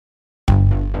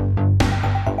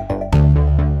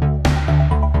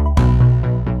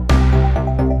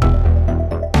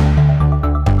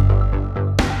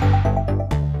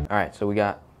right, so we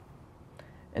got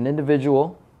an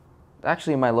individual,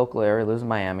 actually in my local area, lives in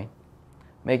Miami,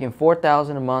 making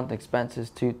 $4,000 a month, expenses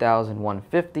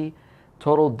 $2,150,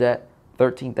 total debt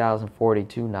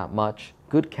 $13,042, not much.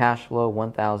 Good cash flow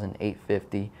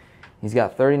 $1,850. He's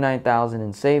got $39,000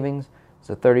 in savings.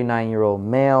 He's a 39-year-old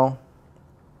male,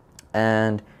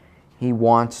 and he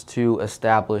wants to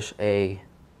establish a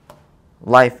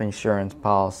life insurance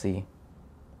policy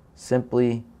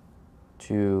simply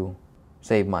to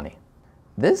save money.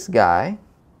 This guy,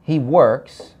 he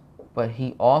works, but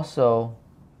he also,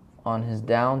 on his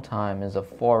downtime, is a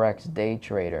Forex day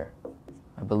trader,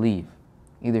 I believe.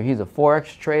 Either he's a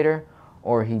Forex trader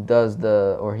or he does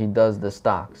the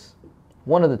stocks.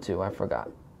 One of the two, I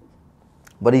forgot.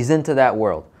 But he's into that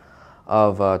world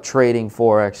of trading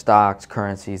Forex, stocks,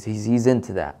 currencies. He's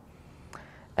into that.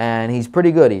 And he's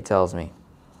pretty good, he tells me.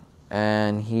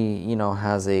 And he, you know,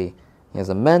 has a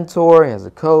mentor, he has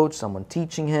a coach, someone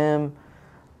teaching him.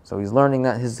 So he's learning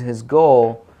that his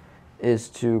goal is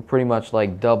to pretty much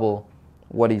like double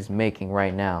what he's making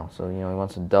right now. So, you know, he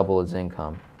wants to double his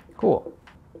income. Cool.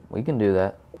 We can do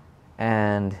that.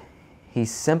 And he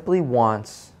simply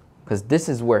wants, because this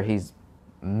is where he's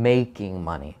making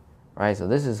money, right? So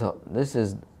this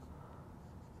is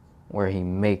where he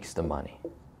makes the money.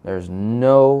 There's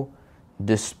no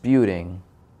disputing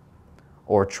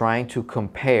or trying to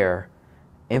compare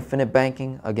infinite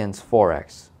banking against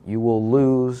Forex. You will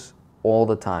lose all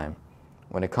the time.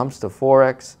 When it comes to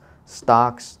Forex,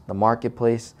 stocks, the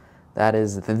marketplace, that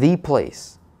is the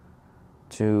place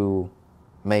to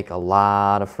make a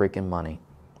lot of freaking money,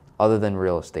 other than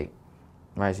real estate.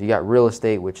 Right? So you got real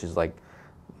estate, which is like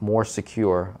more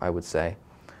secure, I would say.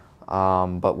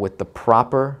 But with the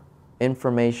proper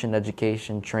information,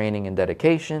 education, training, and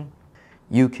dedication,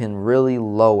 you can really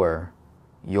lower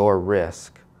your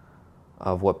risk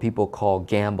of what people call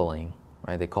gambling.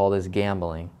 Right? They call this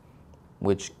gambling,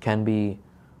 which can be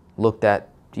looked at,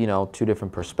 you know, two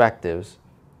different perspectives.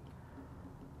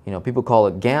 You know, people call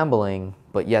it gambling,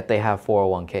 but yet they have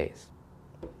 401ks.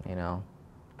 You know,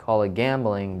 call it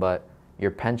gambling, but your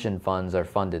pension funds are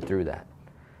funded through that.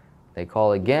 They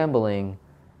call it gambling,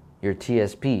 your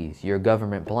TSPs, your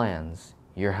government plans,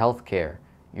 your health care,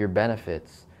 your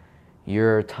benefits,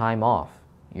 your time off,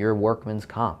 your workman's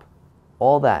comp.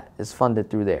 All that is funded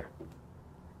through there.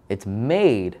 It's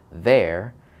made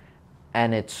there,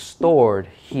 and it's stored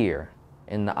here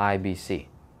in the IBC,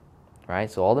 right?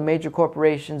 So all the major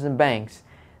corporations and banks,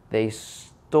 they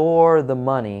store the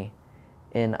money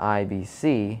in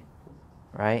IBC,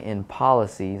 right, in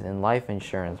policies, in life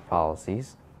insurance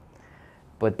policies,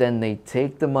 but then they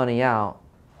take the money out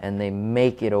and they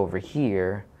make it over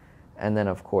here, and then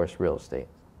of course real estate,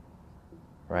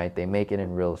 right? They make it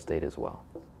in real estate as well.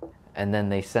 And then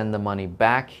they send the money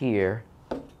back here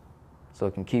so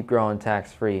it can keep growing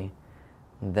tax-free.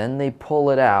 Then they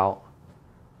pull it out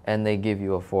and they give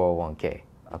you a 401k,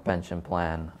 a pension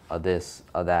plan, a this,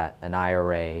 a that, an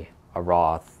IRA, a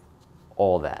Roth,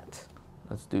 all that.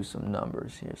 Let's do some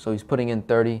numbers here. So he's putting in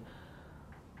 30.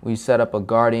 We set up a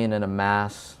Guardian and a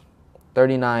Mass,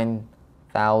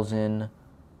 39,000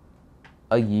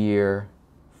 a year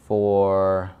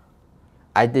for,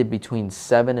 I did between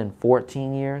 7 and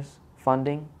 14 years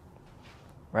funding,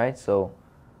 right? So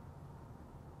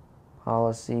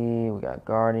policy, we got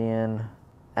Guardian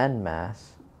and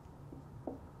Mass.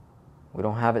 We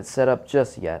don't have it set up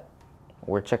just yet.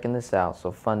 We're checking this out.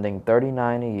 So funding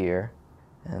 39 a year,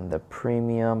 and the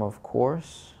premium, of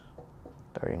course,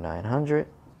 3,900.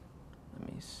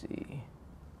 Let me see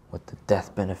what the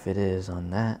death benefit is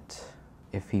on that.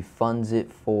 If he funds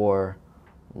it for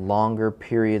longer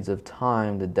periods of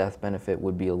time, the death benefit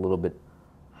would be a little bit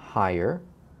higher.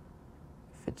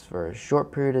 If it's for a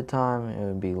short period of time, it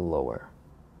would be lower.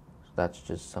 So that's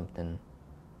just something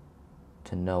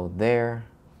to know there.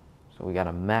 So we got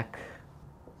a mech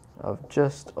of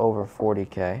just over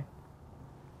 40K.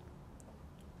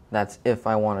 That's if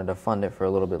I wanted to fund it for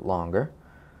a little bit longer.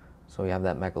 So we have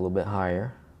that mech a little bit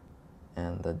higher.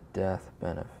 And the death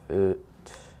benefit,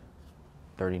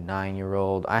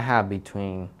 39-year-old. I have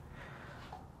between,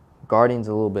 Guardian's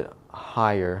a little bit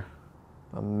higher.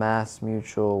 But Mass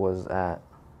Mutual was at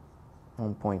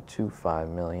 1.25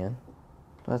 million.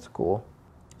 That's cool.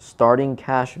 Starting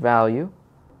cash value,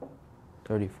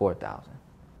 34,000.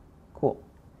 Cool.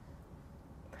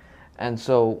 And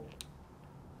so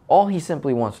all he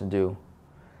simply wants to do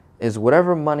is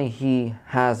whatever money he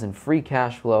has in free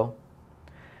cash flow.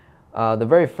 The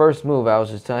very first move, I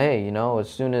was just telling, hey, you know, as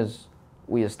soon as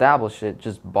we establish it,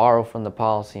 just borrow from the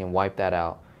policy and wipe that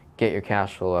out. Get your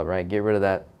cash flow up, right? Get rid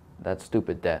of that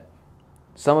stupid debt.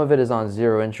 Some of it is on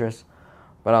zero interest,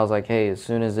 but I was like, hey, as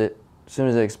soon as it as soon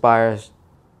as it expires,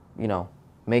 you know,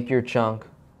 make your chunk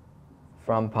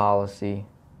from policy,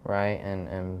 right?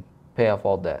 And pay off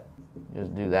all debt.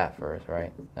 Just do that first,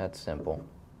 right? That's simple.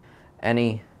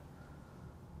 Any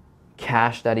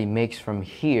cash that he makes from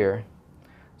here,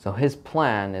 so his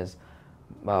plan is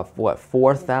what,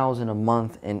 4,000 a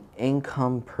month in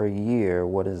income per year.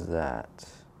 What is that?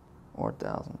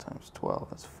 4,000 times 12,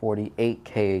 that's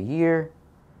 48K a year.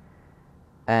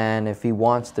 And if he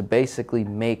wants to basically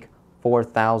make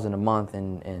 4,000 a month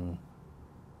in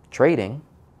trading,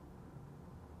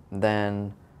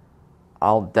 then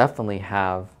I'll definitely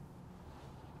have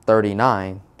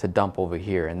 39 to dump over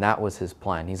here. And that was his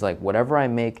plan. He's like, whatever I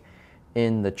make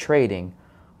in the trading,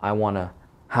 I want to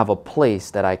have a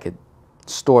place that I could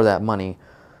store that money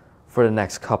for the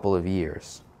next couple of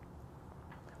years,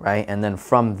 right? And then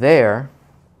from there,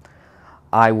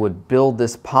 I would build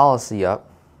this policy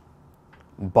up,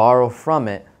 borrow from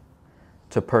it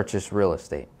to purchase real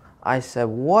estate. I said,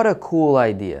 what a cool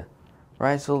idea,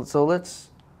 right? So let's,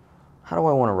 how do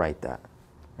I want to write that,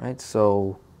 right?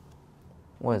 So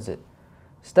what is it?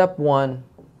 Step one,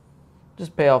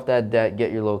 just pay off that debt,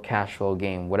 get your little cash flow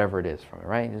gain, whatever it is from it,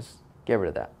 right? Just get rid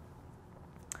of that.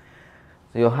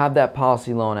 So you'll have that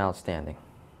policy loan outstanding.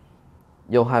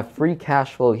 You'll have free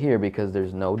cash flow here because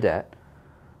there's no debt.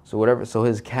 So whatever, so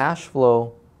his cash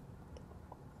flow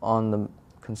on the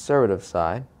conservative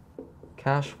side,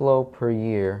 cash flow per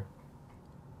year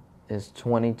is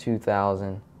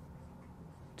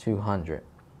 $22,200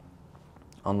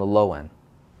 on the low end.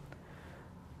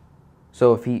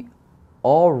 So if he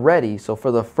already, so for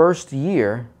the first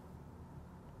year,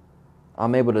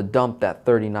 I'm able to dump that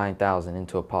 $39,000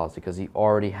 into a policy because he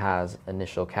already has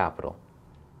initial capital,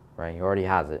 right? He already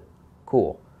has it.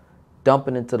 Cool. Dump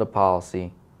it into the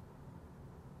policy.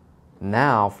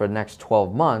 Now, for the next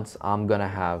 12 months, I'm going to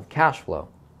have cash flow.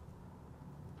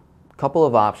 A couple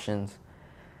of options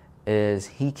is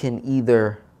he can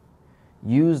either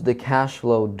use the cash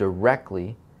flow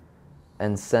directly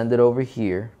and send it over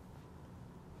here,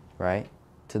 right,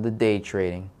 to the day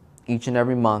trading. Each and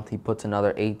every month, he puts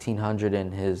another $1,800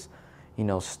 in his, you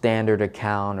know, standard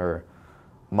account or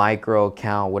micro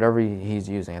account, whatever he's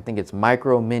using. I think it's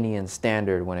micro, mini, and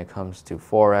standard when it comes to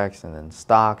Forex, and then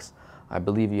stocks. I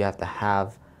believe you have to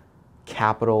have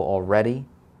capital already.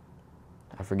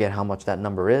 I forget how much that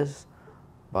number is,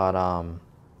 but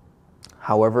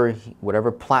however,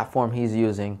 whatever platform he's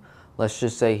using, let's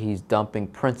just say he's dumping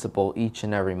principal each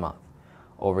and every month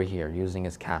over here using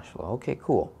his cash flow. Okay,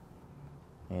 cool.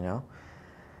 You know,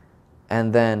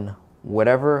 and then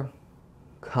whatever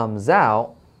comes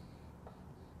out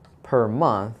per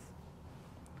month,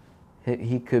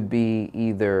 he could be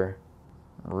either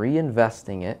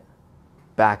reinvesting it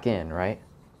back in, right,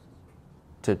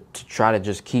 to try to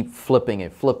just keep flipping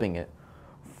it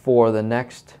for the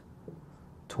next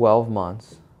 12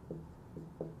 months.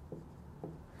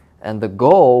 And the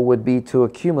goal would be to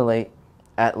accumulate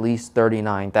at least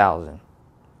 $39,000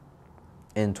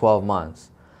 in 12 months.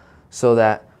 So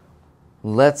that,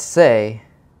 let's say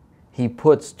he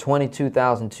puts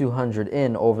 $22,200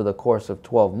 in over the course of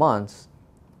 12 months,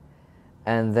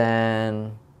 and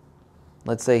then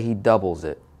let's say he doubles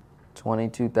it.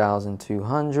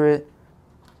 22,200,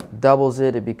 doubles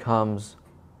it, it becomes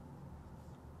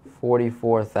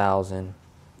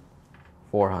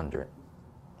 44,400.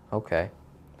 Okay.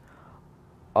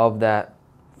 Of that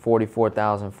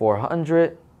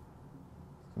 44,400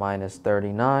 minus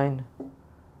 39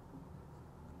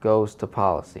 goes to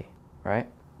policy, right?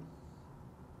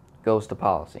 Goes to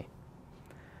policy.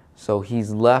 So he's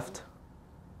left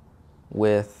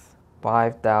with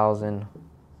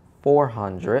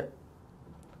 5,400,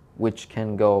 which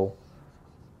can go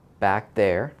back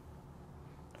there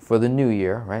for the new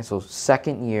year, right? So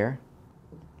second year,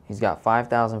 he's got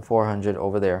 5,400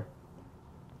 over there.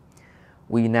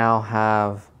 We now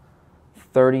have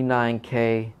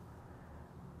 39K,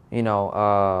 you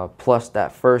know, plus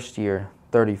that first year,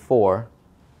 34.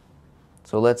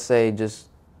 So let's say just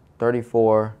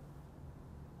 34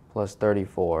 plus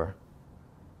 34,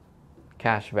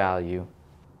 cash value,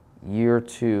 year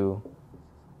two,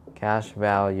 cash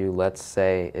value, let's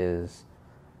say, is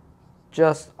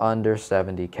just under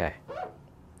 70K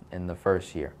in the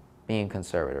first year, being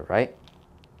conservative, right?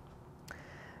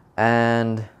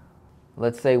 And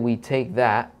let's say we take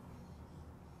that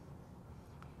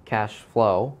cash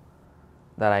flow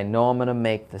that I know I'm going to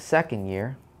make the second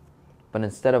year, but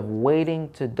instead of waiting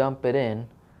to dump it in,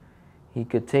 he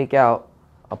could take out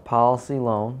a policy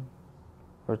loan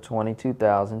for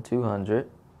 $22,200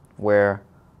 where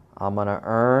I'm going to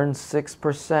earn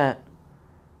 6%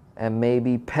 and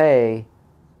maybe pay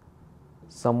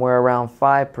somewhere around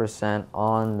 5%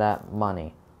 on that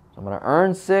money. So I'm going to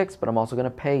earn 6, but I'm also going to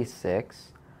pay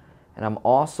 6. And I'm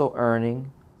also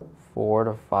earning 4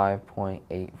 to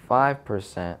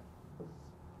 5.85%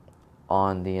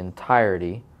 on the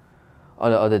entirety,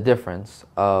 or the difference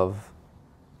of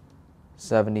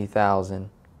 70,000,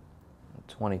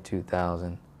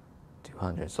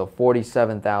 22,200. So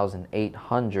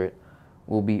 47,800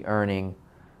 will be earning,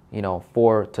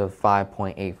 4 to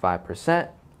 5.85%.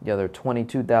 The other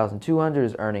 22,200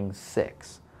 is earning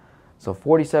 6. So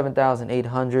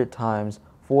 47,800 times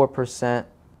 4%,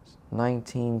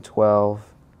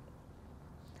 1912.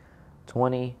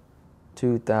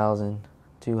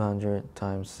 22,200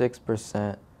 times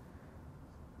 6%,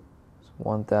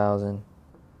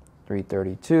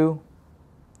 1,332.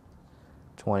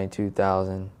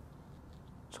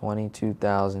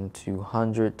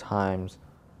 22,200 times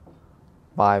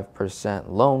 5%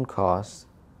 loan costs,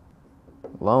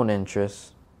 loan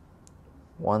interest,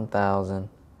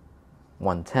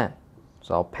 1,110.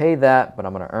 So I'll pay that, but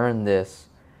I'm going to earn this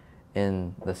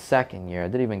in the second year. I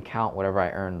didn't even count whatever I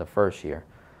earned the first year.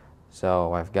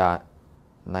 So I've got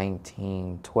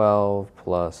 1912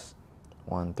 plus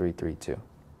 1,332.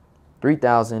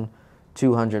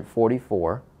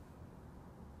 3,244,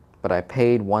 but I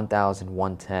paid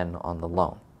 1,110 on the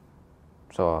loan.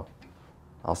 So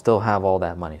I'll still have all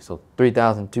that money. So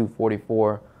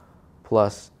 3,244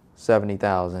 plus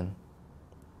 70,000.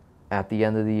 At the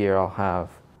end of the year, I'll have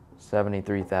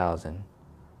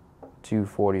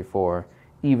 73,244,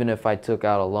 even if I took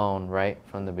out a loan right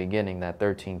from the beginning, that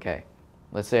 13K.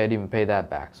 Let's say I didn't even pay that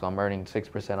back. So I'm earning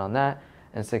 6% on that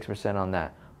and 6% on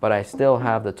that. But I still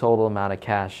have the total amount of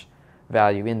cash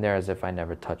value in there as if I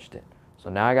never touched it. So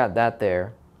now I got that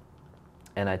there,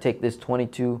 and I take this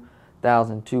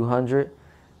 22,200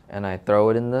 and I throw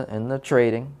it in the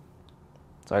trading.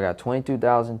 So I got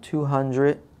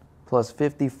 22,200 plus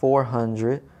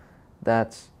 5,400.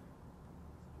 That's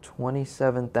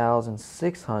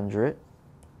 27,600,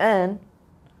 and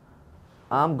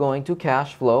I'm going to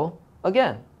cash flow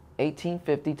again.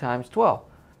 1850 times 12,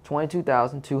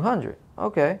 22,200.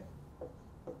 Okay,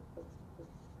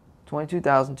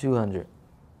 22,200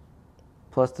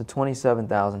 plus the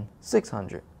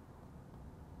 27,600.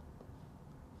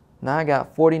 Now I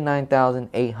got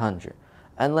 49,800,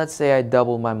 and let's say I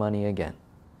double my money again,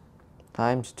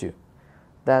 times 2.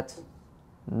 That's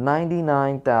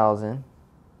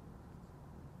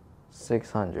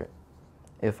 99,600.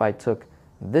 If I took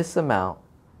this amount,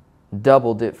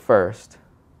 doubled it first,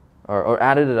 or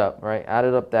added it up, right?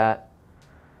 Added up that,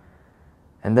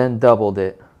 and then doubled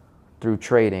it through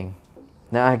trading.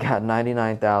 Now I got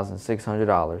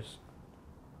 $99,600.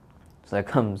 So that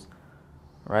comes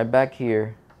right back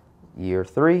here, year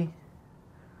 3.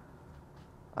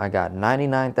 I got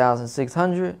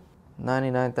 99,600.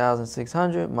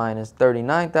 99,600 minus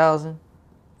 39,000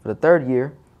 for the third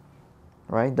year,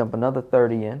 right? Dump another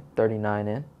 30 in, 39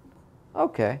 in.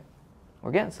 Okay, we're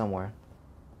getting somewhere.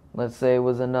 Let's say it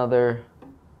was another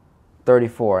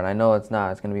 34, and I know it's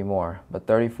not, it's going to be more, but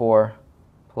 34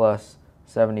 plus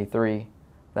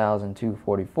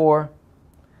 73,244.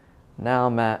 Now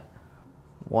I'm at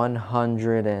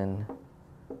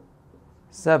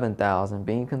 107,000,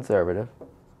 being conservative,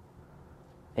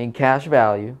 in cash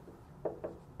value.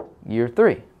 Year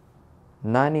 3,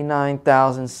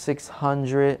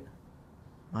 99,600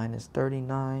 minus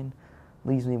 39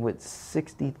 leaves me with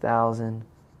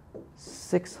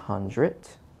 60,600,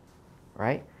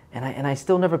 right? And I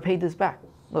still never paid this back.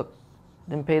 Look,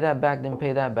 didn't pay that back, didn't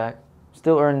pay that back.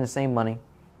 Still earning the same money,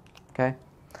 okay?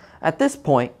 At this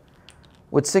point,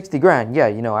 with 60 grand,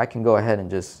 yeah, I can go ahead and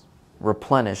just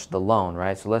replenish the loan,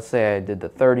 right? So let's say I did the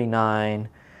 39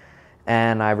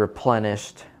 and I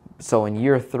replenished. So in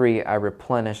year 3, I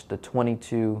replenished the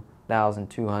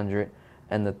 22,200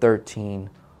 and the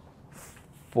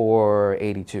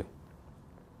 13,482.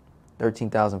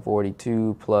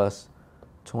 13,482 plus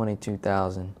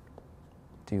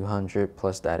 22,200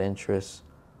 plus that interest,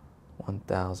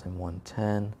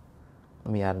 1,110.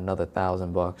 Let me add another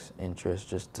 $1,000 interest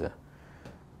just to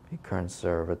be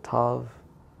conservative.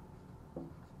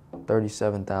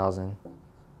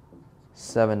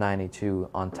 37,792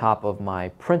 on top of my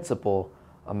principal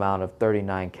amount of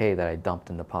 39K that I dumped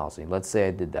in the policy. Let's say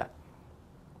I did that.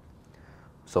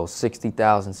 So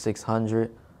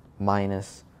 60,600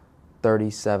 minus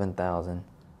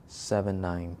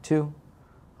 37,792.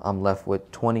 I'm left with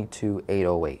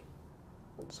 22,808.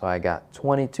 So I got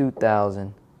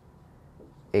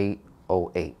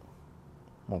 22,808.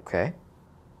 Okay.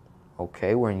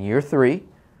 Okay, we're in year 3.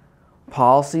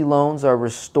 Policy loans are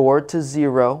restored to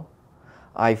 0.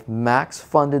 I've max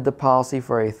funded the policy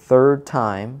for a third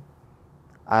time.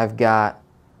 I've got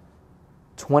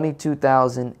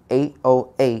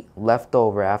 $22,808 left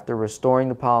over after restoring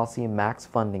the policy and max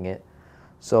funding it.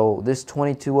 So this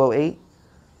 $22,008,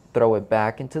 throw it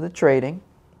back into the trading.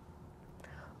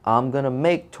 I'm going to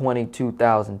make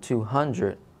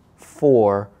 $22,200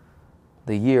 for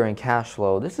the year in cash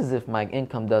flow. This is if my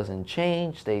income doesn't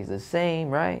change, stays the same,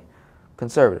 right?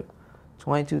 Conservative.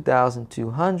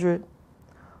 22,200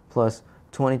 plus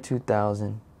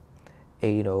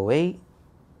 22,808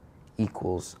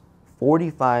 equals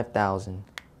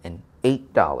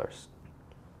 $45,008.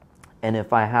 And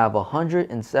if I have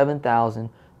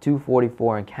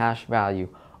 $107,244 in cash value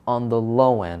on the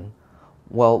low end,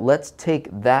 well, let's take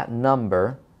that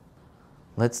number.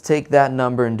 Let's take that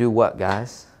number and do what,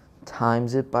 guys?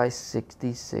 Times it by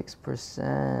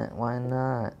 66%. Why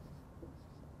not?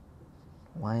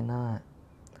 Why not?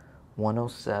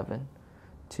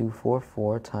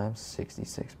 107,244 times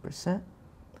 66%.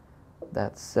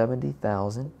 That's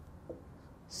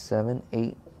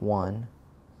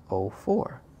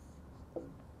 70,781.04.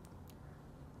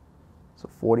 So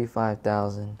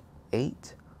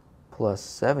 45,008 plus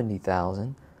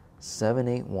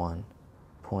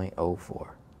 70,781.04.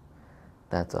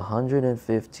 That's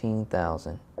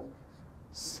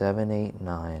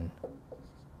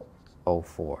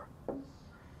 115,789.04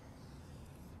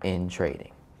 in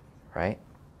trading, right?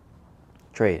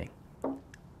 Trading.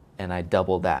 And I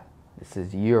double that. This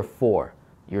is year 4.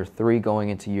 Year 3 going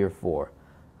into year 4.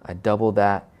 I double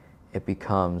that. It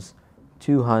becomes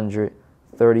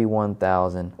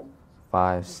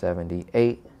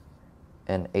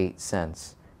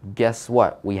 231,578.08. Guess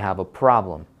what? We have a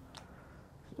problem.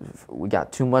 We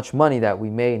got too much money that we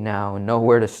made now and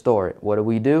nowhere to store it. What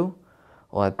do?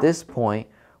 Well, at this point,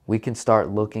 we can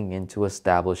start looking into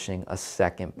establishing a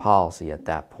second policy at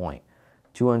that point.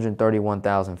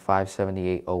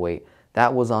 231,578.08.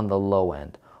 That was on the low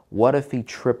end. What if he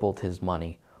tripled his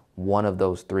money one of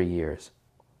those 3 years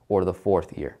or the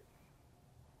 4th year?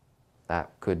 That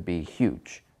could be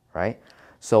huge, right?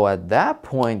 So at that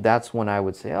point, that's when I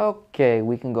would say, okay,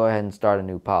 we can go ahead and start a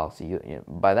new policy.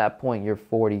 By that point, you're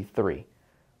 43,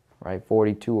 right?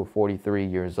 42 or 43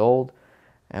 years old,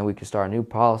 and we can start a new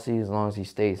policy as long as he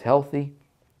stays healthy.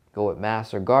 Go with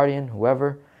Master Guardian,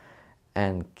 whoever,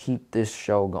 and keep this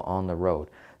show on the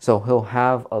road. So he'll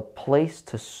have a place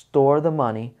to store the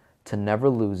money, to never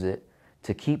lose it,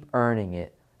 to keep earning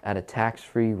it at a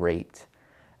tax-free rate,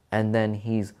 and then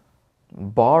he's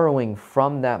borrowing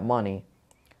from that money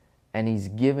and he's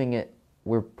giving it,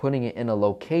 we're putting it in a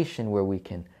location where we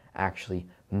can actually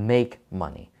make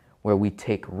money, where we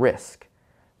take risk.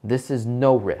 This is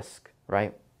no risk,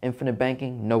 right? Infinite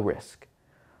banking, no risk.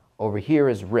 Over here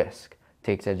is risk.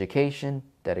 Takes education,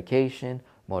 dedication,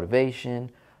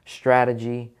 motivation,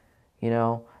 strategy,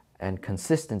 and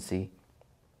consistency.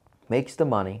 Makes the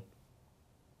money,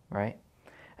 right?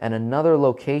 And another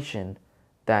location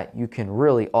that you can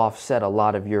really offset a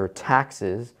lot of your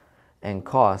taxes and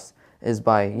costs is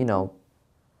by,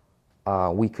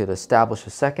 we could establish a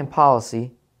second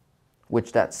policy,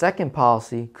 which that second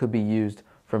policy could be used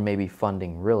for maybe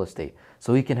funding real estate.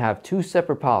 So he can have 2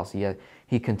 separate policies.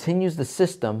 He continues the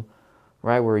system,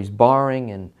 right, where he's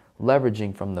borrowing and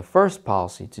leveraging from the first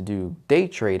policy to do day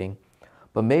trading,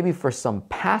 but maybe for some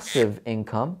passive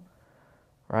income,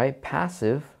 right,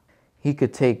 passive, he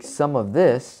could take some of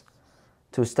this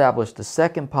to establish the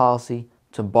second policy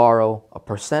to borrow a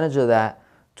percentage of that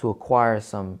to acquire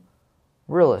some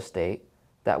real estate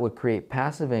that would create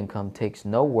passive income, takes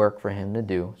no work for him to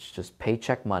do. It's just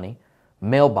paycheck money,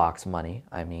 mailbox money,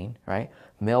 right?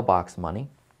 Mailbox money.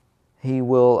 He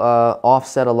will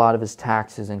offset a lot of his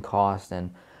taxes and costs,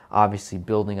 and obviously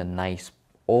building a nice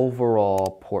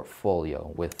overall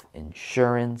portfolio with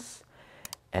insurance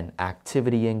and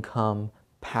activity income,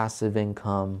 passive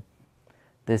income.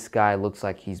 This guy looks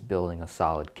like he's building a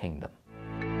solid kingdom.